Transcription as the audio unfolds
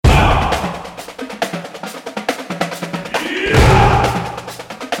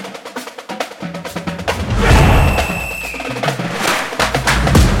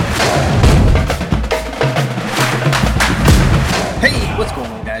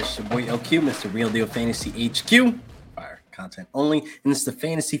It's your boy LQ, Mr. Real Deal Fantasy HQ. Fire content only. And it's the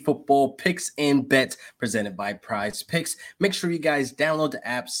Fantasy Football Picks and Bets presented by Prize Picks. Make sure you guys download the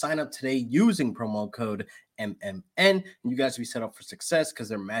app, sign up today using promo code MMN, and you guys will be set up for success because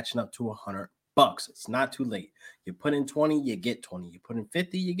they're matching up to $100. It's not too late. You put in 20, you get 20. You put in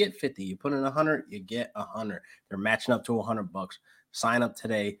 50, you get 50. You put in 100, you get 100. They're matching up to $100. Sign up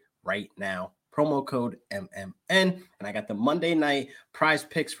today, right now. Promo code MMN. And I got the Monday night prize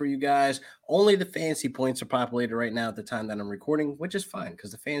picks for you guys. Only the fantasy points are populated right now at the time that I'm recording, which is fine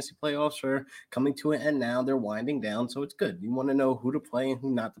because the fantasy playoffs are coming to an end now. They're winding down, so it's good. You want to know who to play and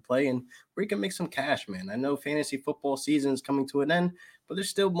who not to play, and where you can make some cash, man. I know fantasy football season is coming to an end, but there's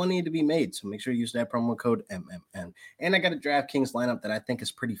still money to be made, so make sure you use that promo code MMN. And I got a DraftKings lineup that I think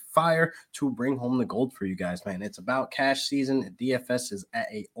is pretty fire to bring home the gold for you guys, man. It's about cash season. DFS is at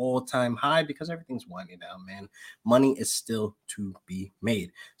an all-time high because everything's winding down, man. Money is still to be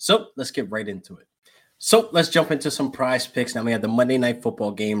made. So let's get right into it. So let's jump into some prize picks. Now we have the Monday Night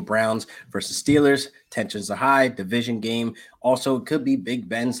Football game, Browns versus Steelers. Tensions are high, division game. Also, it could be Big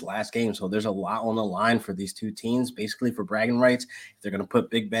Ben's last game. So there's a lot on the line for these two teams, basically for bragging rights. If they're going to put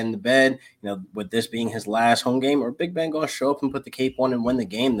Big Ben to bed, with this being his last home game, or Big Ben going to show up and put the cape on and win the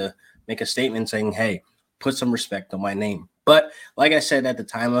game to make a statement saying, hey, put some respect on my name. But like I said at the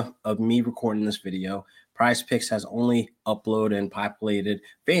time of me recording this video, Prize Picks has only uploaded and populated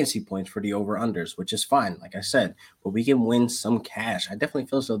fantasy points for the over-unders, which is fine, like I said, but we can win some cash. I definitely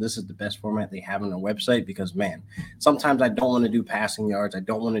feel so this is the best format they have on their website because, man, sometimes I don't want to do passing yards. I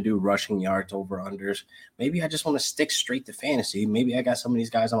don't want to do rushing yards, over-unders. Maybe I just want to stick straight to fantasy. Maybe I got some of these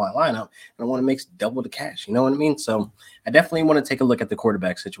guys on my lineup and I want to make double the cash. You know what I mean? So I definitely want to take a look at the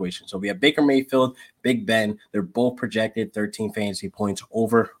quarterback situation. So we have Baker Mayfield, Big Ben. They're both projected 13 fantasy points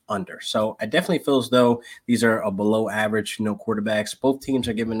over-under. So I definitely feel as though these are a below average, quarterbacks. Both teams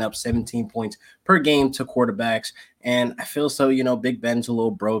are giving up 17 points per game to quarterbacks. And I feel so, Big Ben's a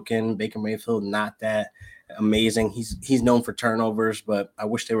little broken. Baker Mayfield, not that amazing. He's known for turnovers, but I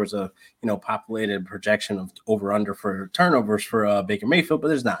wish there was a, populated projection of over under for turnovers for Baker Mayfield, but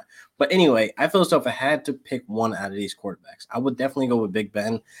there's not. But anyway, I feel as though if I had to pick one out of these quarterbacks, I would definitely go with Big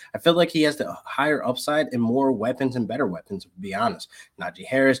Ben. I feel like he has the higher upside and more weapons and better weapons, to be honest. Najee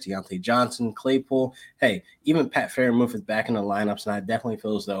Harris, Deontay Johnson, Claypool. Hey, even Pat Freiermuth is back in the lineups, and I definitely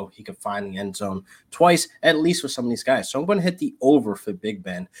feel as though he could find the end zone twice, at least with some of these guys. So I'm going to hit the over for Big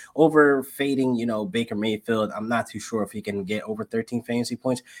Ben. Over fading, Baker Mayfield. I'm not too sure if he can get over 13 fantasy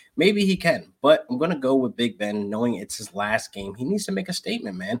points. Maybe he can, but I'm going to go with Big Ben, knowing it's his last game. He needs to make a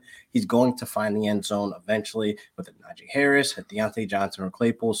statement, man. He's going to find the end zone eventually with a Najee Harris, a Deontay Johnson, or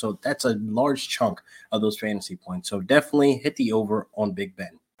Claypool. So that's a large chunk of those fantasy points. So definitely hit the over on Big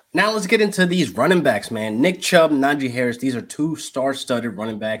Ben. Now let's get into these running backs, man. Nick Chubb, Najee Harris, these are two star-studded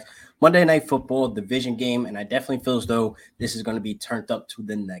running backs. Monday Night Football, division game, and I definitely feel as though this is going to be turned up to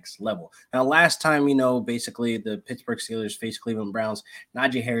the next level. Now, last time, basically the Pittsburgh Steelers faced Cleveland Browns,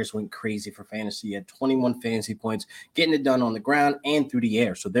 Najee Harris went crazy for fantasy. He had 21 fantasy points, getting it done on the ground and through the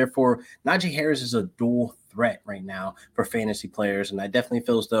air. So, therefore, Najee Harris is a dual threat right now for fantasy players, and I definitely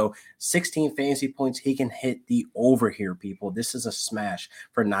feel as though 16 fantasy points, he can hit the over here, people. This is a smash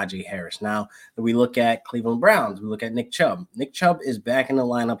for Najee Harris. Now, we look at Cleveland Browns, we look at Nick Chubb. Nick Chubb is back in the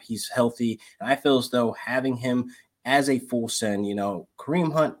lineup. He's healthy, and I feel as though having him as a full send,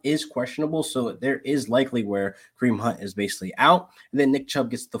 Kareem Hunt is questionable, so there is likely where Kareem Hunt is basically out, and then Nick Chubb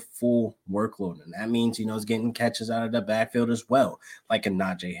gets the full workload, and that means, he's getting catches out of the backfield as well, like a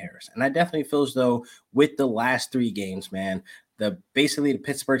Najee Harris. And I definitely feel as though with the last three games, man, basically the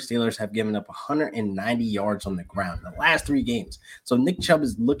Pittsburgh Steelers have given up 190 yards on the ground in the last three games. So Nick Chubb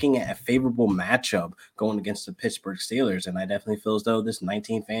is looking at a favorable matchup going against the Pittsburgh Steelers, and I definitely feel as though this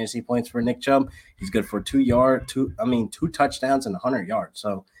 19 fantasy points for Nick Chubb, he's good for two touchdowns and 100 yards.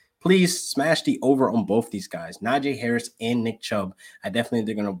 So please smash the over on both these guys, Najee Harris and Nick Chubb. I definitely think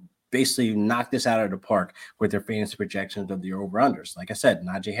they're going to basically knock this out of the park with their fantasy projections of the over-unders. Like I said,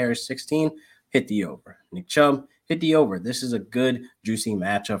 Najee Harris 16, hit the over. Nick Chubb, hit the over. This is a good, juicy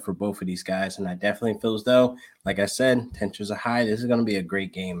matchup for both of these guys, and I definitely feel as though, like I said, tensions are high. This is going to be a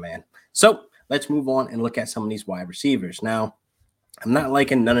great game, man. So let's move on and look at some of these wide receivers. Now, I'm not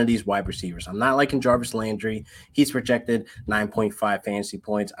liking none of these wide receivers. I'm not liking Jarvis Landry. He's projected 9.5 fantasy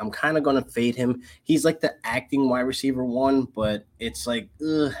points. I'm kind of going to fade him. He's like the acting wide receiver one, but it's like,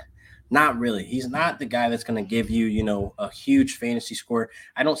 Not really. He's not the guy that's going to give you, a huge fantasy score.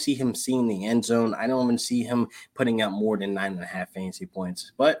 I don't see him seeing the end zone. I don't even see him putting out more than 9.5 fantasy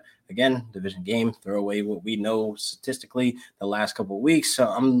points. But again, division game, throw away what we know statistically the last couple of weeks. So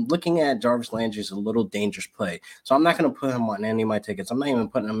I'm looking at Jarvis Landry as a little dangerous play. So I'm not going to put him on any of my tickets. I'm not even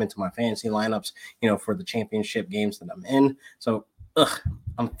putting him into my fantasy lineups, for the championship games that I'm in. So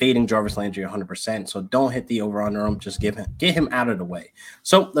I'm fading Jarvis Landry 100%. So don't hit the over under him. Just get him out of the way.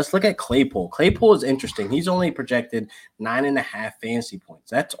 So let's look at Claypool. Claypool is interesting. He's only projected 9.5 fantasy points.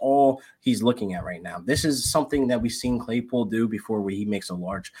 That's all he's looking at right now. This is something that we've seen Claypool do before, where he makes a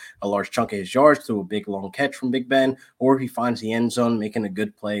large chunk of his yards through a big long catch from Big Ben, or he finds the end zone, making a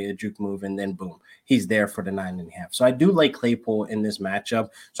good play, a juke move, and then boom, he's there for the 9.5. So I do like Claypool in this matchup.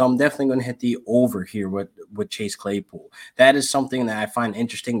 So I'm definitely going to hit the over here with Chase Claypool. That is something that I find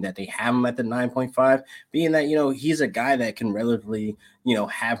interesting that they have him at the 9.5, being that, he's a guy that can relatively,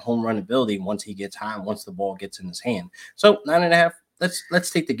 have home run ability once he gets high, once the ball gets in his hand. So 9.5. Let's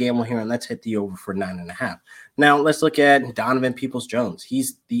take the gamble here and let's hit the over for 9.5. Now let's look at Donovan Peoples-Jones.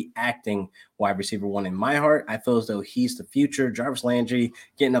 He's the acting wide receiver one in my heart. I feel as though he's the future. Jarvis Landry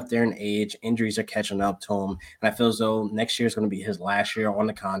getting up there in age, injuries are catching up to him, and I feel as though next year is going to be his last year on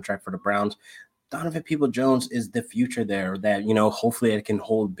the contract for the Browns. Donovan Peoples-Jones is the future there that, hopefully it can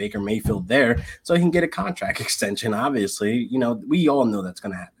hold Baker Mayfield there so he can get a contract extension. Obviously, we all know that's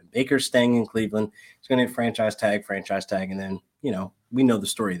going to happen. Baker's staying in Cleveland. He's going to get franchise tag, and then, we know the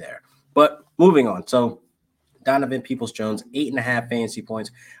story there. But moving on. So Donovan Peoples-Jones, 8.5 fantasy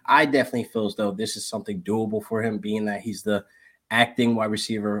points. I definitely feel as though this is something doable for him, being that he's the acting wide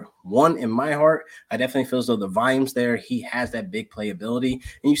receiver one in my heart. I definitely feel as though the volume's there. He has that big playability.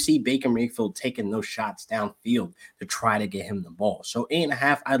 And you see Baker Mayfield taking those shots downfield to try to get him the ball. So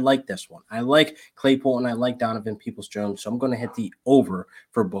 8.5, I like this one. I like Claypool and I like Donovan Peoples-Jones. So I'm going to hit the over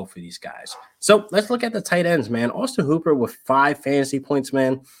for both of these guys. So let's look at the tight ends, man. Austin Hooper with 5 fantasy points,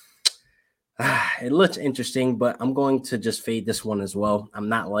 man. It looks interesting, but I'm going to just fade this one as well. I'm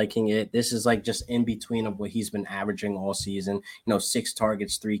not liking it. This is like just in between of what he's been averaging all season. 6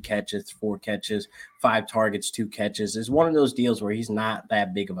 targets, 3 catches, 4 catches, 5 targets, 2 catches. It's one of those deals where he's not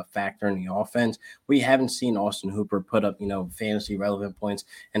that big of a factor in the offense. We haven't seen Austin Hooper put up, fantasy relevant points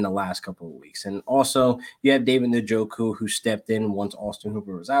in the last couple of weeks. And also you have David Njoku, who stepped in once Austin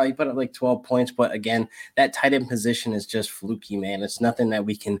Hooper was out. He put up like 12 points, but again, that tight end position is just fluky, man. It's nothing that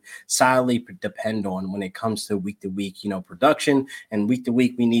we can solidly depend on when it comes to week, production. And week to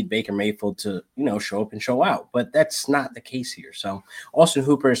week, we need Baker Mayfield to, show up and show out. But that's not the case here. So Austin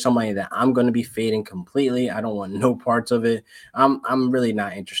Hooper is somebody that I'm going to be fading completely. I don't want no parts of it. I'm really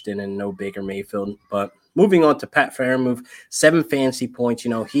not interested in no Baker Mayfield. But moving on to Pat Freiermuth, 7 fantasy points.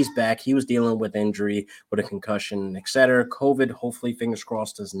 He's back. He was dealing with injury, with a concussion, etc. COVID, hopefully, fingers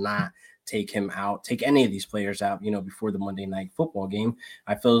crossed, does not take any of these players out, before the Monday Night Football game.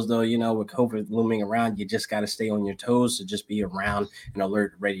 I feel as though, with COVID looming around, you just got to stay on your toes to just be around and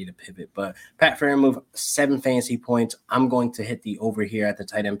alert, ready to pivot. But Pat Freiermuth, 7 fantasy points. I'm going to hit the over here at the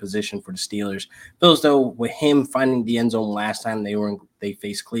tight end position for the Steelers. Feel as though with him finding the end zone last time they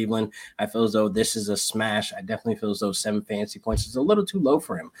faced Cleveland, I feel as though this is a smash. I definitely feel as though 7 fantasy points is a little too low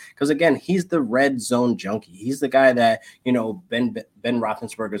for him. Because again, he's the red zone junkie. He's the guy that, Ben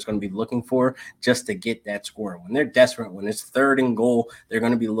Roethlisberger is going to be looking for just to get that score. When they're desperate, when it's 3rd and goal, they're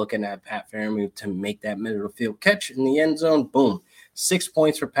going to be looking at Pat Freiermuth to make that middle of the field catch in the end zone. Boom. 6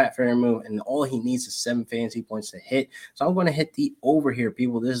 points for Pat Freiermuth, and all he needs is 7 fantasy points to hit. So I'm going to hit the over here,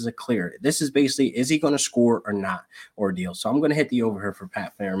 people. This is a clear. This is basically, is he going to score or not ordeal? So I'm going to hit the over here for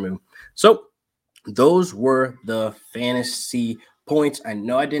Pat Freiermuth. So those were the fantasy points. I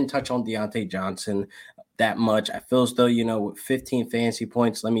know I didn't touch on Deontay Johnson that much. I feel as though, with 15 fantasy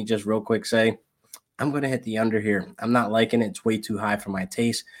points, let me just real quick say, I'm going to hit the under here. I'm not liking it. It's way too high for my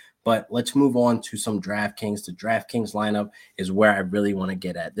taste. But let's move on to some DraftKings. The DraftKings lineup is where I really want to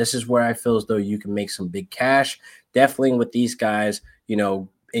get at. This is where I feel as though you can make some big cash, definitely with these guys, in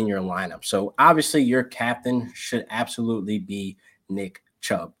your lineup. So obviously your captain should absolutely be Nick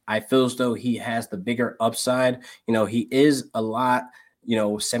Chubb. I feel as though he has the bigger upside. He is a lot,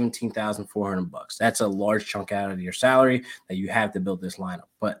 $17,400. That's a large chunk out of your salary that you have to build this lineup.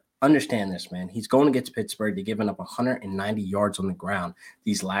 But understand this, man. He's going to get to Pittsburgh. They're giving up 190 yards on the ground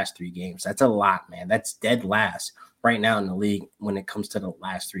these last 3 games. That's a lot, man. That's dead last right now in the league when it comes to the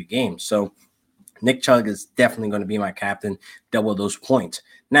last 3 games. So Nick Chubb is definitely going to be my captain, double those points.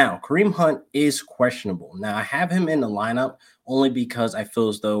 Now, Kareem Hunt is questionable. Now, I have him in the lineup only because I feel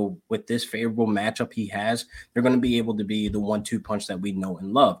as though with this favorable matchup he has, they're going to be able to be the 1-2 punch that we know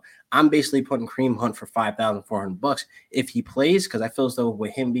and love. I'm basically putting Kareem Hunt for $5,400 if he plays, because I feel as though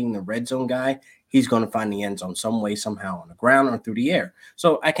with him being the red zone guy, he's going to find the end zone some way, somehow on the ground or through the air.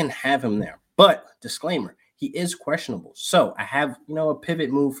 So I can have him there. But disclaimer, he is questionable. So I have, a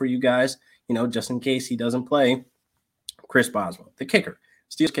pivot move for you guys, just in case he doesn't play. Chris Boswell, the kicker,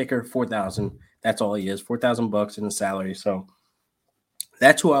 Steelers kicker, $4,000. That's all he is, $4,000 in the salary. So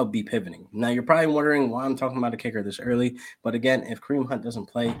that's who I'll be pivoting. Now, you're probably wondering why I'm talking about a kicker this early. But again, if Kareem Hunt doesn't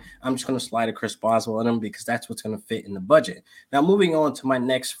play, I'm just going to slide a Chris Boswell in him because that's what's going to fit in the budget. Now, moving on to my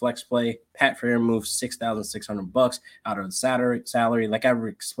next flex play, Pat Frere moves $6,600 out of the salary. Like I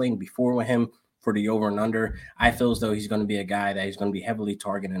explained before with him, for the over and under, I feel as though he's going to be a guy that he's going to be heavily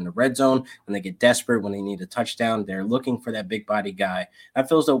targeted in the red zone. When they get desperate, when they need a touchdown, they're looking for that big body guy. I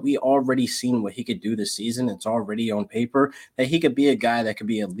feel as though we already seen what he could do this season. It's already on paper that he could be a guy that could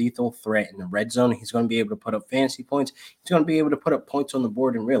be a lethal threat in the red zone. He's going to be able to put up fantasy points. He's going to be able to put up points on the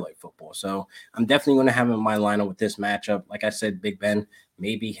board in real life football. So I'm definitely going to have him in my lineup with this matchup. Like I said, Big Ben,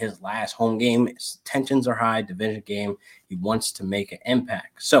 maybe his last home game. His tensions are high, division game. He wants to make an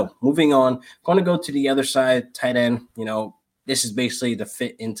impact. So moving on, going to go to the other side, tight end. This is basically the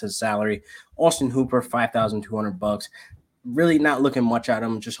fit into the salary. Austin Hooper, $5,200. Really not looking much at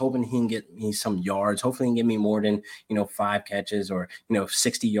him. Just hoping he can get me some yards. Hopefully he can get me more than, 5 catches or,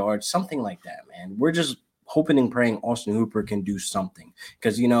 60 yards, something like that, man. We're just hoping and praying Austin Hooper can do something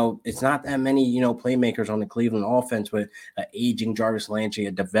because, it's not that many, playmakers on the Cleveland offense with an aging Jarvis Landry,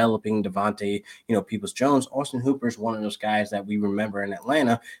 a developing Devontae, Peoples-Jones. Austin Hooper is one of those guys that we remember in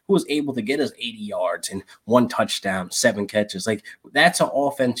Atlanta who was able to get us 80 yards and 1 touchdown, 7 catches. Like that's an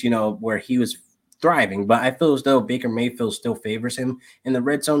offense, where he was thriving, but I feel as though Baker Mayfield still favors him in the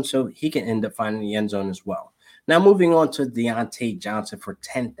red zone, so he can end up finding the end zone as well. Now, moving on to Deontay Johnson for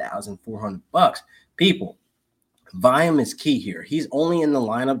 $10,400. People, volume is key here. He's only in the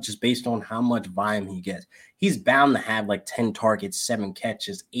lineup just based on how much volume he gets. He's bound to have like 10 targets, 7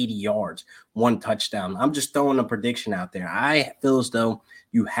 catches, 80 yards, 1 touchdown. I'm just throwing a prediction out there. I feel as though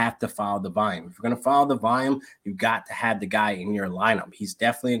you have to follow the volume. If you're going to follow the volume, you got to have the guy in your lineup. He's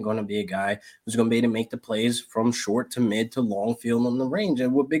definitely going to be a guy who's going to be able to make the plays from short to mid to long field on the range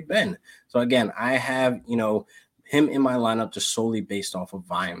and with Big Ben. So again, I have, him in my lineup just solely based off of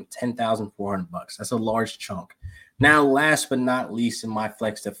volume, $10,400. That's a large chunk. Now, last but not least in my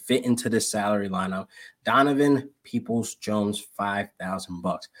flex to fit into this salary lineup, Donovan Peoples-Jones,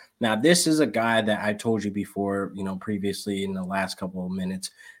 $5,000. Now, this is a guy that I told you before, previously in the last couple of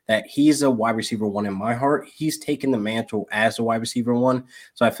minutes, that he's a wide receiver 1 in my heart. He's taken the mantle as a wide receiver 1.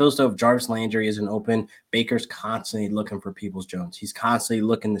 So I feel as though if Jarvis Landry isn't open, Baker's constantly looking for Peoples-Jones. He's constantly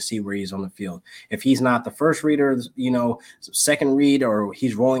looking to see where he's on the field. If he's not the first reader, second read, or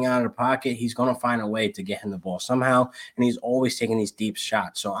he's rolling out of the pocket, he's going to find a way to get him the ball somehow. And he's always taking these deep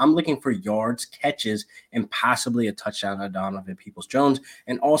shots. So I'm looking for yards, catches, and possibly a touchdown on Donovan Peoples-Jones.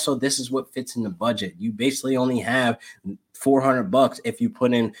 And also, this is what fits in the budget. You basically only have $400 if you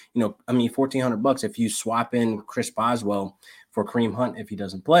put in, $1,400 if you swap in Chris Boswell for Kareem Hunt if he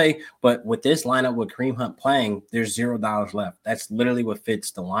doesn't play. But with this lineup with Kareem Hunt playing, there's $0 left. That's literally what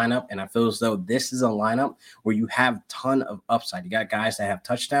fits the lineup. And I feel as though this is a lineup where you have a ton of upside. You got guys that have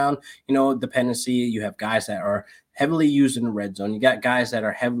touchdown, dependency. You have guys that are heavily used in the red zone. You got guys that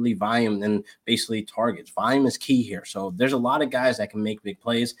are heavily volume and basically targets. Volume is key here. So there's a lot of guys that can make big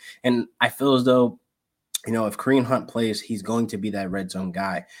plays. And I feel as though if Kareem Hunt plays, he's going to be that red zone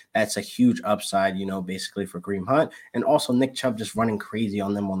guy. That's a huge upside, basically for Kareem Hunt. And also Nick Chubb just running crazy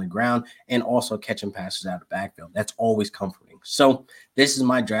on them on the ground and also catching passes out of the backfield. That's always comforting. So this is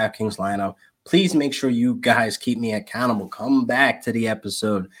my DraftKings lineup. Please make sure you guys keep me accountable. Come back to the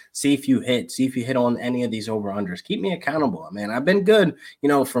episode. See if you hit on any of these over-unders. Keep me accountable. Man, I've been good,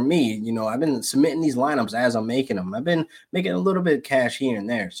 for me. I've been submitting these lineups as I'm making them. I've been making a little bit of cash here and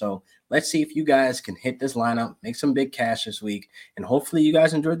there. So let's see if you guys can hit this lineup, make some big cash this week, and hopefully you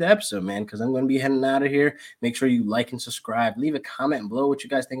guys enjoyed the episode, man, because I'm going to be heading out of here. Make sure you like and subscribe. Leave a comment below what you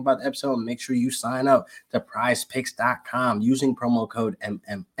guys think about the episode, and make sure you sign up to prizepicks.com using promo code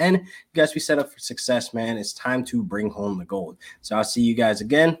MMN. You guys be set up for success, man. It's time to bring home the gold. So I'll see you guys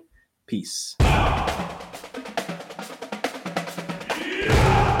again. Peace.